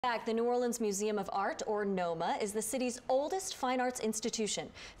The New Orleans Museum of Art, or NOMA, is the city's oldest fine arts institution.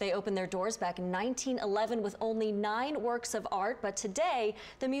 They opened their doors back in 1911 with only 9 works of art, but today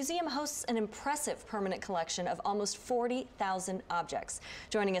the museum hosts an impressive permanent collection of almost 40,000 objects.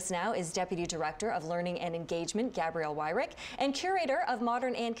 Joining us now is Deputy Director of Learning and Engagement, Gabrielle Wyrick, and Curator of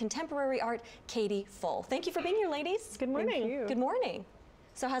Modern and Contemporary Art, Katie Full. Thank you for being here, ladies. Good morning. Thank you. Good morning.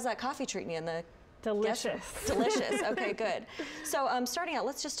 So how's that coffee treating you in the Delicious. Delicious. Okay, good. So starting out,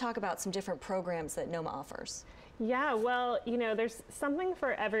 let's just talk about some different programs that NOMA offers. Yeah, well, you know, there's something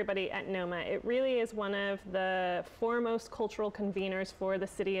for everybody at NOMA. It really is one of the foremost cultural conveners for the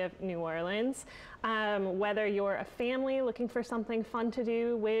city of New Orleans. Whether you're a family looking for something fun to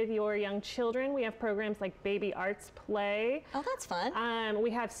do with your young children, we have programs like Baby Arts Play. Oh, that's fun.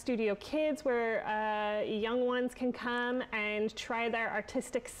 We have Studio Kids where young ones can come and try their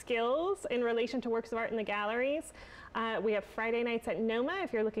artistic skills in relation to works of art in the galleries. We have Friday nights at NOMA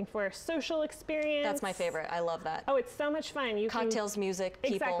if you're looking for a social experience. That's my favorite. I love that. Oh, it's so much fun. Cocktails, music,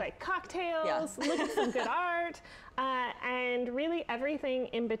 people. Exactly. Cocktails, look at some good art, and really everything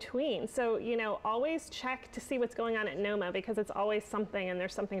in between. So, you know, always check to see what's going on at NOMA because it's always something and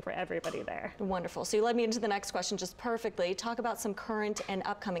there's something for everybody there. Wonderful. So you led me into the next question just perfectly. Talk about some current and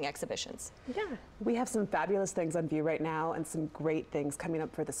upcoming exhibitions. Yeah. We have some fabulous things on view right now and some great things coming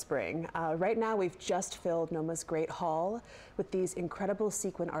up for the spring. Right now we've just filled NOMA's Great Hall with these incredible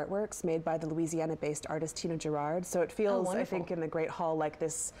sequin artworks made by the Louisiana-based artist Tina Gerard. So it feels, I think, in the Great Hall like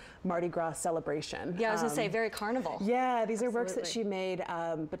this Mardi Gras celebration. Yeah, I was going to say, very carnival. Yeah, these are works that she made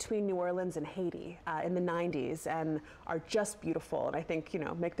between New Orleans and Haiti in the 90s and are just beautiful. And I think, you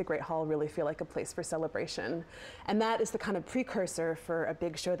know, make the Great Hall really feel like a place for celebration. And that is the kind of precursor for a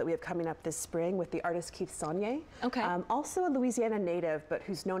big show that we have coming up this spring with the artist Keith Saunier. Okay. Also a Louisiana native, but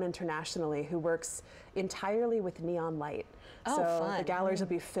who's known internationally, who works entirely with neon light. Oh, so fun. the galleries will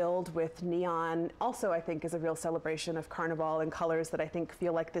be filled with neon. Also, I think, is a real celebration of carnival and colors that I think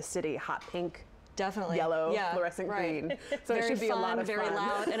feel like this city: hot pink, definitely, yellow, fluorescent green. So very it should be fun, a lot of very fun.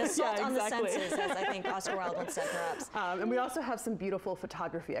 loud, and assault yeah, on exactly. the senses, as I think Oscar Wilde once said, perhaps. And we also have some beautiful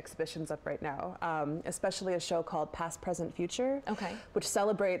photography exhibitions up right now, especially a show called Past, Present, Future, which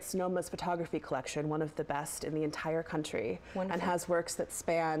celebrates NOMA's photography collection, one of the best in the entire country, and has works that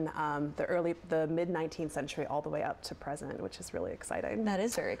span the mid-19th century all the way up to present, which is really exciting. That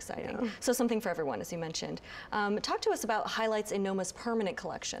is very exciting. Yeah. So something for everyone, as you mentioned. Talk to us about highlights in NOMA's permanent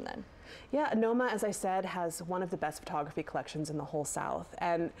collection, then. Yeah, NOMA, as I said, has one of the best photography collections in the whole South,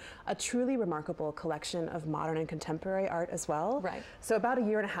 and a truly remarkable collection of modern and contemporary art as well. Right. So about a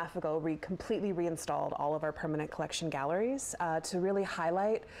year and a half ago, we completely reinstalled all of our permanent collection galleries to really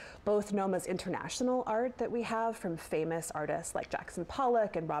highlight both NOMA's international art that we have from famous artists like Jackson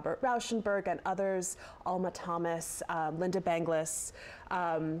Pollock and Robert Rauschenberg and others, Alma Thomas, Linda Banglis,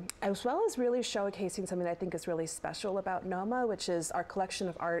 as well as really showcasing something that I think is really special about NOMA, which is our collection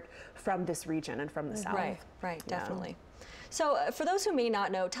of art from this region and from the South. Right, definitely. So for those who may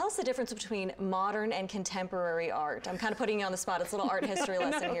not know, tell us the difference between modern and contemporary art. I'm kind of putting you on the spot. It's a little art history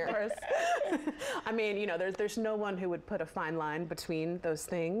lesson here. Of course. I mean, you know, there's no one who would put a fine line between those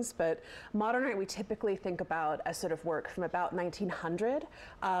things, but modern art we typically think about as sort of work from about 1900,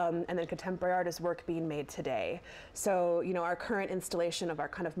 and then contemporary art is work being made today. So, you know, our current installation of our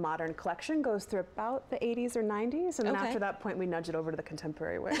kind of modern collection goes through about the 80s or 90s, and then after that point we nudge it over to the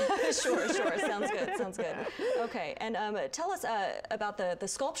contemporary way. Sure, sounds good, sounds good. Okay, and tell us about the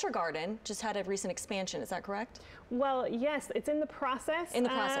sculpture garden. Just had a recent expansion, is that correct? Well, yes, it's in the process. In the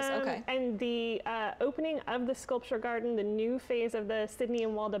process, okay. And the opening of the sculpture garden, the new phase of the Sydney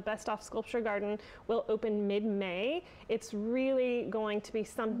and Walda Bestoff Sculpture Garden will open mid-May. It's really going to be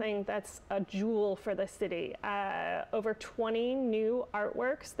something that's a jewel for the city. Over 20 new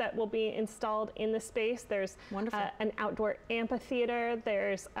artworks that will be installed in the space. There's an outdoor amphitheater,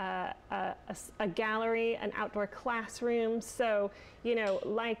 there's a gallery, an outdoor classroom. So, you know,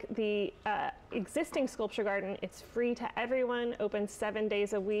 like the existing sculpture garden, it's free to everyone, open 7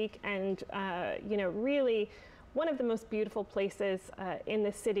 days a week, and you know, really one of the most beautiful places in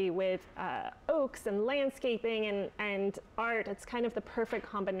the city with oaks and landscaping and art. It's kind of the perfect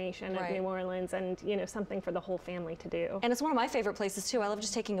combination of New Orleans and, you know, something for the whole family to do. And it's one of my favorite places too. I love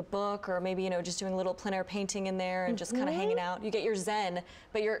just taking a book or maybe, you know, just doing a little plein air painting in there and just kind of hanging out. You get your zen,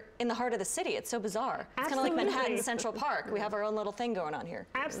 but you're in the heart of the city. It's so bizarre. It's kind of like Manhattan Central Park. We have our own little thing going on here.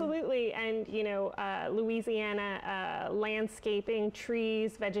 Absolutely. And, you know, Louisiana landscaping,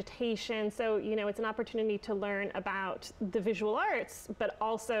 trees, vegetation. So, you know, it's an opportunity to learn learn about the visual arts, but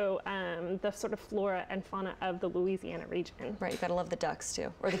also the sort of flora and fauna of the Louisiana region. Right, you gotta love the ducks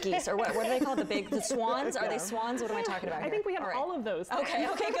too, or the geese, or what do they call the swans? Are they swans? What am I talking about I here? think we have all of those. Okay,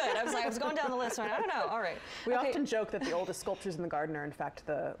 okay, good. I was going down the list, I don't know. All right. We often joke that the oldest sculptures in the garden are in fact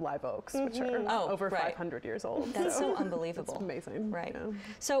the live oaks, which are over 500 years old. That's so unbelievable. It's amazing. Right. Yeah.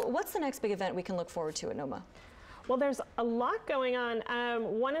 So what's the next big event we can look forward to at NOMA? Well, there's a lot going on.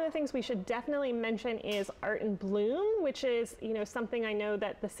 One of the things we should definitely mention is Art in Bloom, which is something I know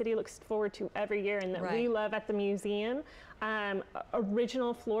that the city looks forward to every year and that we love at the museum.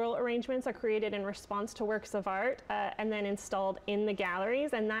 Original floral arrangements are created in response to works of art and then installed in the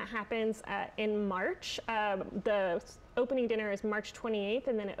galleries, and that happens in March. The opening dinner is March 28th,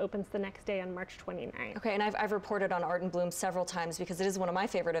 and then it opens the next day on March 29th. Okay, and I've reported on Art in Bloom several times because it is one of my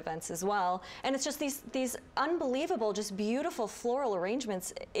favorite events as well. And it's just these unbelievable, just beautiful floral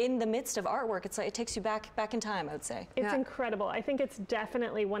arrangements in the midst of artwork. It's like it takes you back in time, I would say. It's incredible. I think it's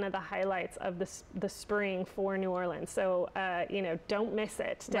definitely one of the highlights of the spring for New Orleans. So don't miss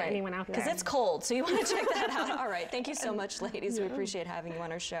it to anyone out there. Because it's cold, so you want to check that out. All right, thank you so much, ladies. We appreciate having you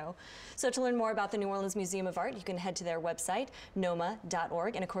on our show. So to learn more about the New Orleans Museum of Art, you can head to their website,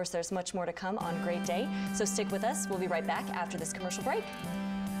 noma.org. And of course, there's much more to come on Great Day. So stick with us. We'll be right back after this commercial break.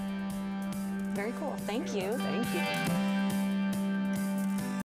 Very cool. Thank you. Thank you.